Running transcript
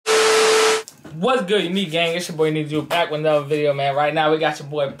What's good, Unique Gang? It's your boy NLE back with another video, man. Right now we got your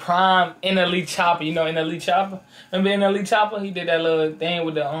boy Prime NLE Choppa. You know NLE Choppa? Remember NLE Choppa? He did that little thing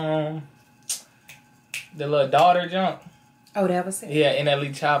with the little daughter jump. Oh, that was it. Yeah, NLE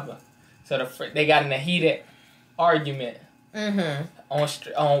Choppa. So they got in a heated argument. On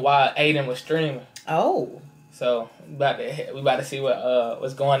while Aiden was streaming. Oh. So we about to see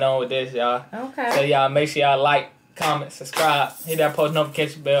what's going on with this, y'all. Okay. So y'all make sure y'all like, comment, subscribe, hit that post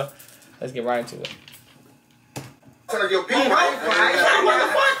notification bell. Let's get right into it. I'm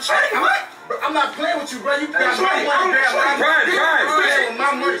not playing with you, bro. You got my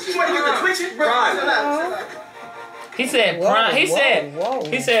money. You want to get the twitching, bro? He said Prime. He said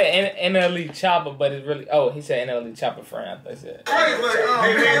NLE Choppa, but it's really he said NLE Choppa friend. I think he said.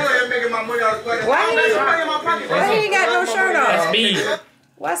 Why he ain't got no shirt on? That's Speed.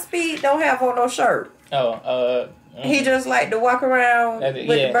 Why Speed don't have on no shirt? He just like to walk around with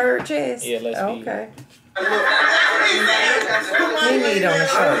the bird chest? Yeah, let's see. Okay. He need on a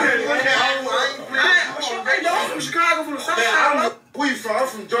shirt. I'm from Chicago, from the South Side. Where you from? I'm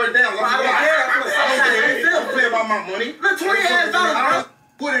from Jordan. I don't play about my money. Look, $20,000.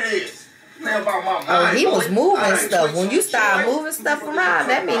 What it is. Play about my money. Oh, he was moving stuff. When you start moving stuff around,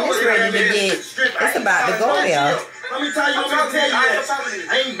 that means it's ready to get, it's about to go there. Let me tell you,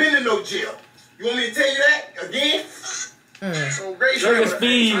 I ain't been in no jail. You want me to tell you that again? So Look at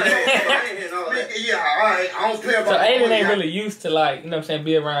Speed. Yeah, alright. I don't play about so Aiden ain't really used to, like, you know what I'm saying,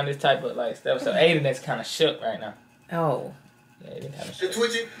 be around this type of like stuff. So Aiden is kind of shook right now. Oh. Yeah, Aiden kind of shook. shook.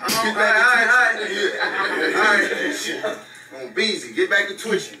 Twitching? Alright. On Beezy, get back to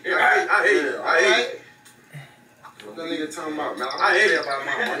twitching. Alright. What the nigga talking about, man? I hate about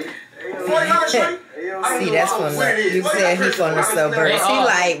my money. See, that's when you said he's from the suburbs. He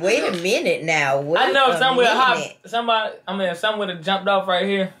like, wait a minute now. I know if someone would have jumped off right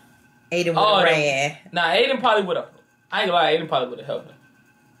here. Aiden would have ran. Nah, Aiden probably would have. I ain't gonna lie, Aiden probably would have helped him.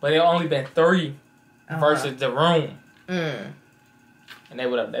 But it only been 3 versus the room, and they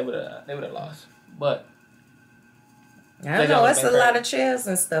would have lost. But I know it's a lot of chairs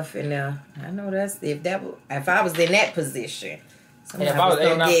and stuff in there. I know that's if I was in that position. Yeah, if I was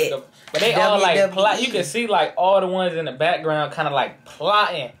but they all like plot. You can see like all the ones in the background, kind of like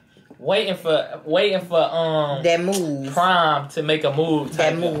plotting, waiting for that move. Prime to make a move.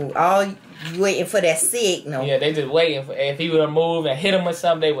 That move. All you waiting for that signal. Yeah, they just waiting for if he would have moved and hit him or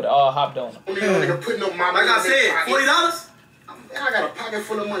something, they would have all hopped on him. Like I said, $40. I got a pocket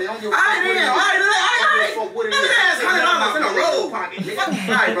full of money. I don't give a fuck what it is. $100 in a roll.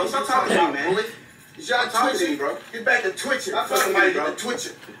 Alright, bro, stop talking to me, man. Y'all twitching, bro. Get back to twitching for somebody to get the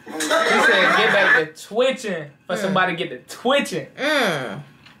twitching. He said get back to twitching for somebody to get the twitching.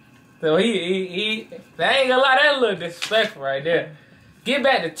 So he I ain't gonna lie, that a little disrespectful right there. Get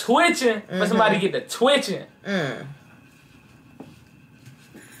back to twitching for somebody to get the twitching.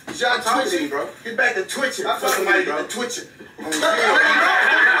 Y'all twitching, bro. Get back to twitching for somebody to get the twitching. See,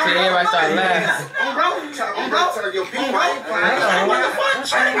 everybody start laughing.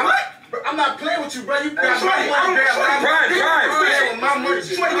 I'm not playing with you, bro. You got my money.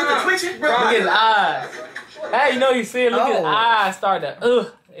 You want to get the twitching, bro? Look at his eyes. Hey, you know you see it. Look at his eyes start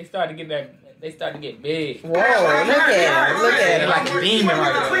to they start to get that. They start to get big. Whoa, look at him. Look at him. Like a demon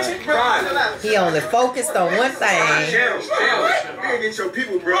right there. He only focused on one thing. You get your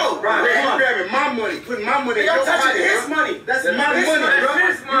people, bro. You grabbing my money, putting my money in your pocket. His money. That's my money, bro.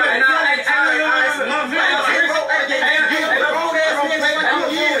 That's my money.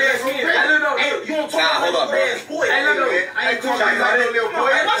 You don't talk hold up, bro. I ain't talking about that little boy.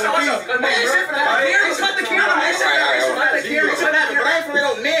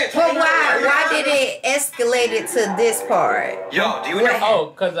 But why did it escalate it to this part? Yo, do you know?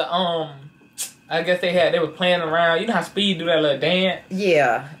 Oh, cause I guess they were playing around. You know how Speed do that little dance?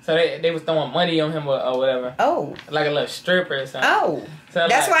 Yeah. So they was throwing money on him or whatever. Oh. Like a little stripper or something. Oh. So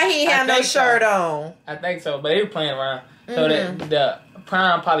that's why he had no shirt on. I think so, but they were playing around. So the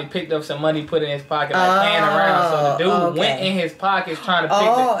Prime probably picked up some money, put it in his pocket, like playing around. So the dude went in his pockets trying to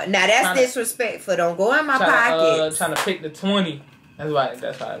pick now that's disrespectful. Don't go in my pocket. Trying to pick the 20. That's why it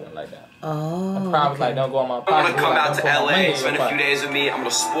went like that. Oh. The Prime was like, don't go in my pocket. I'm gonna come out to LA, spend a few days with me. I'm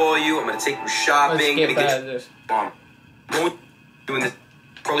gonna spoil you. I'm gonna take you shopping. Let's skip past this. Doing this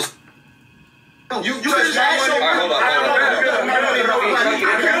pros. You just hold on.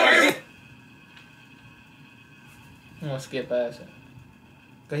 I'm gonna skip past it.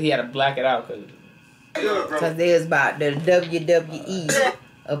 Cause he had to black it out. Cause they was about the WWE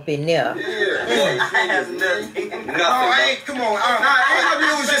up in there. Come on.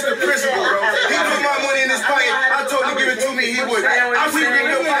 It was just the principle, bro. He put my money in his pocket. I told him to give it to me. He would. I see him in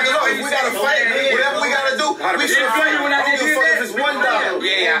your pocket. We gotta fight. We should have figured when I did that. It's $1.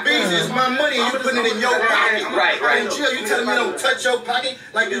 Yeah. Beans is my money and you putting it in your pocket. Right. In jail, you telling me don't touch your pocket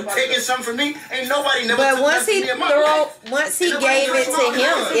like you taking something from me? Ain't nobody never But took once nothing he from me in my life. once he gave it to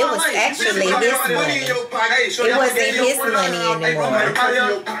him, it was actually his money. It wasn't his money anymore.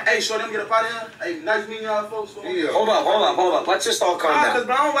 Hey, show them get up out of here. Hey, nice meeting y'all folks. Hold up. Let's just all calm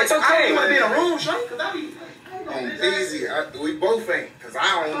down. It's okay. I don't want to be in a room, Sean, because I be... Easy. We both ain't. Because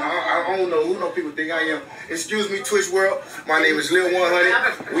I don't know who no people think I am. Excuse me, Twitch world. My name is Lil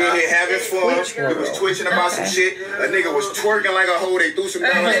 100. We in here having fun. We was twitching about some shit. A nigga was twerking like a hoe. They threw some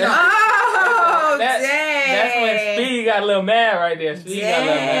dollars. Oh, dang. That's when Speed got a little mad right there. Speed got a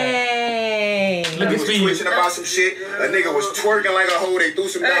little mad. Look at was Speed. twitching about some shit. A nigga was twerking like a hoe. They threw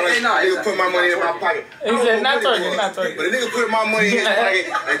some dollars. Nigga put my money in my pocket. He said, not twerking. But a nigga put my money in his pocket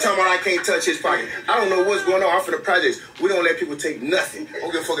and talking about I can't touch his pocket. I don't know what's going on. I'm from the projects. We don't let people take nothing. I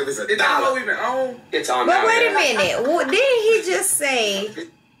don't give a fuck if it's $1. It's on. But wait a minute. Didn't he just say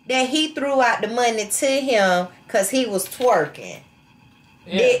that he threw out the money to him because he was twerking?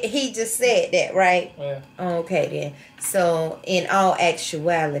 Yeah. He just said that, right? Yeah. Okay, then. So, in all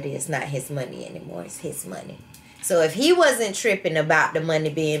actuality, it's not his money anymore. It's his money. So, if he wasn't tripping about the money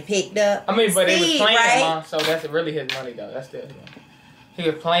being picked up... I mean, but Speed, he was playing, right? Mom, so that's really his money, though. That's still his money. He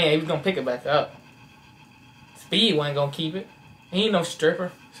was playing. He was going to pick it back up. Speed wasn't going to keep it. He ain't no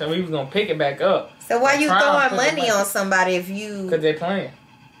stripper. So, he was going to pick it back up. So, why you throwing money on somebody if you... Because they're playing.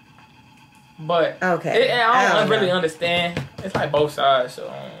 But okay. I don't really understand. It's like both sides.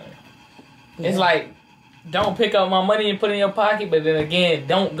 So it's like, don't pick up my money and put it in your pocket, but then again,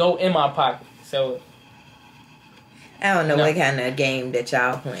 don't go in my pocket. So I don't know what kind of game that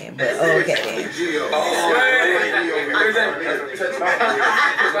y'all playing, but okay then.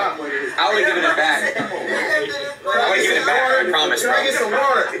 I would give it back. I promise, bro.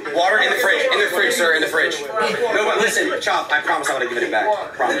 Water in the fridge, sir, in the fridge. No, but listen, Chop, I promise I would have given it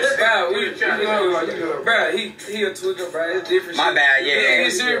back. Promise. Bro, he a tweaker, bro. It's different shit. My bad, yeah.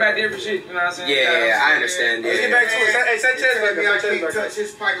 He's serious about different shit, you know what I'm saying? Yeah, I understand. Let's get back to it. Hey, Sanchez, baby, I can't touch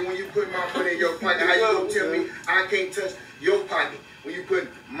his pocket when you put my money in your pocket. How you gonna tell me I can't touch your pocket when you put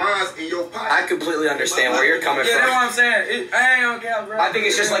mine in your pocket? I completely understand where you're coming from. Yeah, that's what I'm saying. I ain't gonna count, bro. I think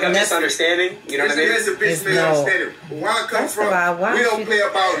it's just like a misunderstanding. You know what I mean? It's a misunderstanding. Where I come from, we don't play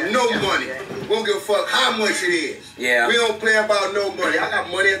about no money. We don't give a fuck how much it is. Yeah. We don't play about no money. I got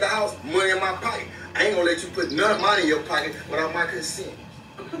money at the house, money in my pocket. I ain't gonna let you put none of mine in your pocket without my consent.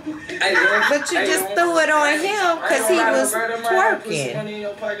 But you just threw it on him because he was twerking.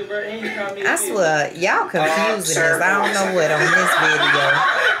 I swear, y'all confusing us. I don't know what on this video.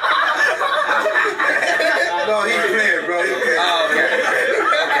 No, he's playing, bro.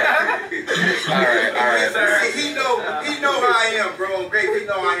 Alright. He know how I am, bro. Great, he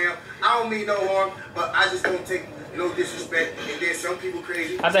know I am. I don't mean no harm, but I just don't take no disrespect. And then some people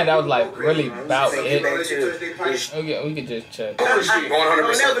crazy. I think that was like really about it. We could just check. 100%.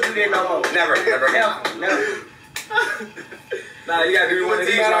 Never do that no more. Never. Nah, you gotta do one of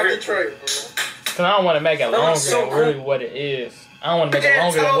these right here. Cause I don't want to make it longer than really what it is. I don't want to make it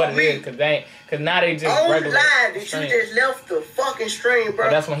longer than what it is, cause now they just regular. That you just left the fucking stream, bro. Oh,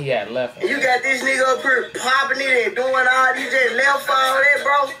 that's when he had left. And you got this nigga up here popping it and doing all. You just left all that,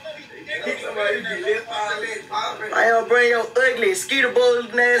 bro. I don't bring your ugly skeeter bug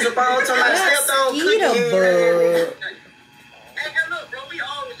ass up all time. I stepped on Skeeter bug.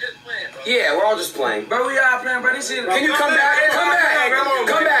 Yeah, we're all just playing. Bro, we all playing, bro. This shit. Can you come back?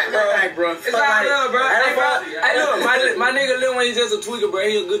 Come back, bro. It's all love, bro. Hey, look, my nigga Lil, when he's just a tweaker, bro.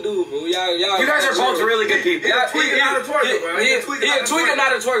 He a good dude, bro. You guys are both really good people. He a tweaker, not a twerker, bro. He a tweaker,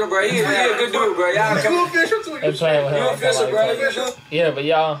 not a twerker, bro. He a good dude, bro. Y'all come. They're playing with him. You official, bro. Yeah, but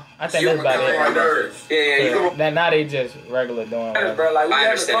y'all, I think that's about it. Yeah. Now they just regular doing whatever. Bro, like, I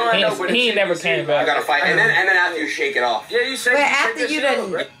understand. He ain't never came back. I gotta fight, and then after you shake it off. Yeah, you shake. But after you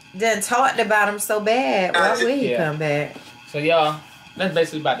done talked about him so bad, why would he come back? So y'all, that's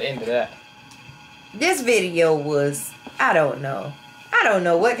basically about the end of that. This video was, I don't know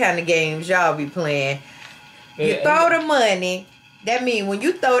what kind of games y'all be playing. You throw the money. That mean when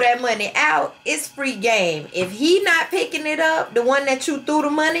you throw that money out, it's free game. If he not picking it up, the one that you threw the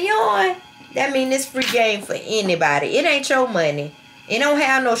money on, that mean it's free game for anybody. It ain't your money. It don't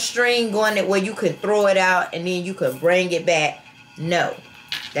have no string going it where you can throw it out and then you can bring it back. No.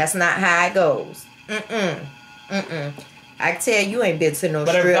 That's not how it goes. I can tell you ain't been to no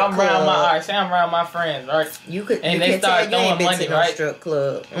strip club. But if I'm around my friends, right? You could, and you they can start tell you ain't throwing been money, to no right? strip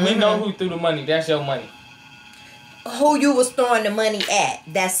club. We know who threw the money. That's your money. Who you was throwing the money at?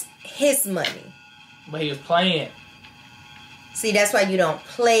 That's his money. But he was playing. See, that's why you don't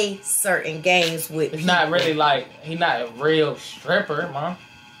play certain games with It's people. not really like, he not a real stripper, man.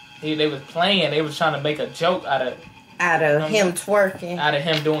 They was playing, they was trying to make a joke out of him twerking. Out of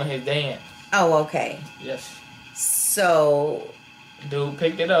him doing his dance. Oh, okay. Yes. So, dude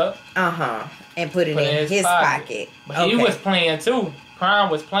picked it up. And put it in his pocket. But he was playing too. Prime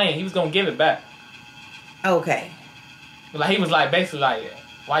was playing. He was gonna give it back. Okay. Like he was like basically like,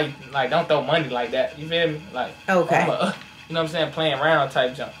 why you, like don't throw money like that? You feel me? Like okay. You know what I'm saying? Playing around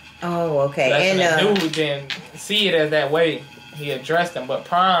type jump. Oh, okay. So and the dude didn't see it as that way. He addressed him, but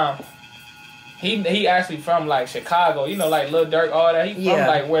Prime, he actually from like Chicago, you know, like Lil Durk, all that. He from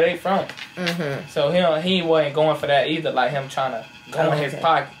like where they from. So he wasn't going for that either. Like him trying to go in his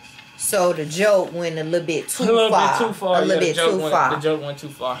pocket. So the joke went a little bit too far. A little bit too far. The joke went too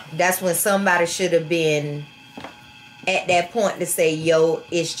far. That's when somebody should have been at that point to say, "Yo,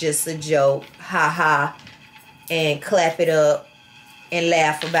 it's just a joke, ha ha," and clap it up and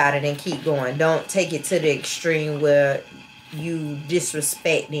laugh about it and keep going. Don't take it to the extreme where you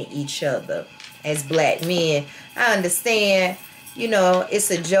disrespecting each other as black men. I understand, you know,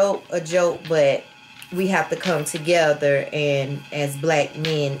 it's a joke, but we have to come together, and as black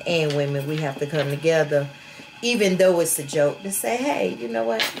men and women, we have to come together, even though it's a joke, to say, hey, you know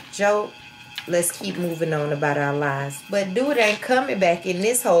what, joke, let's keep moving on about our lives. But dude ain't coming back in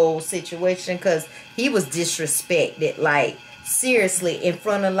this whole situation because he was disrespected, like, seriously, in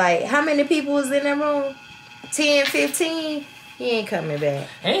front of, like, how many people was in that room? 10, 15? He ain't coming back.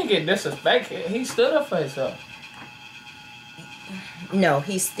 He ain't get disrespected. He stood up for himself. No,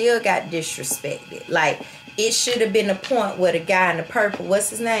 he still got disrespected. Like, it should have been a point where the guy in the purple, what's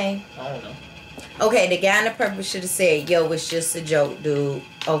his name? I don't know. Okay, the guy in the purple should have said, yo, it's just a joke, dude.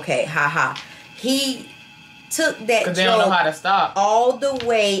 Okay, haha. He took that joke they don't know how to stop all the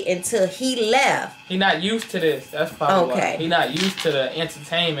way until he left. He not used to this. That's probably why. He not used to the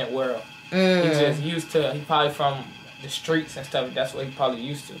entertainment world. He just used to, he probably from the streets and stuff. That's what he probably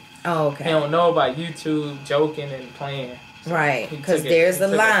used to. Oh, okay. He don't know about YouTube, joking and playing. So right, because there's a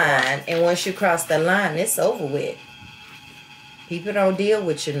line, and once you cross the line, it's over with. People don't deal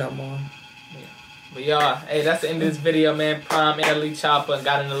with you no more. Yeah. But y'all, hey, that's the end of this video, man. Prime, NLE, Choppa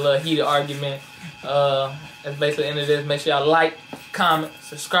got in a little heated argument. That's basically the end of this. Make sure y'all like, comment,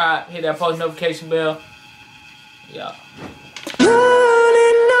 subscribe, hit that post notification bell. Yeah.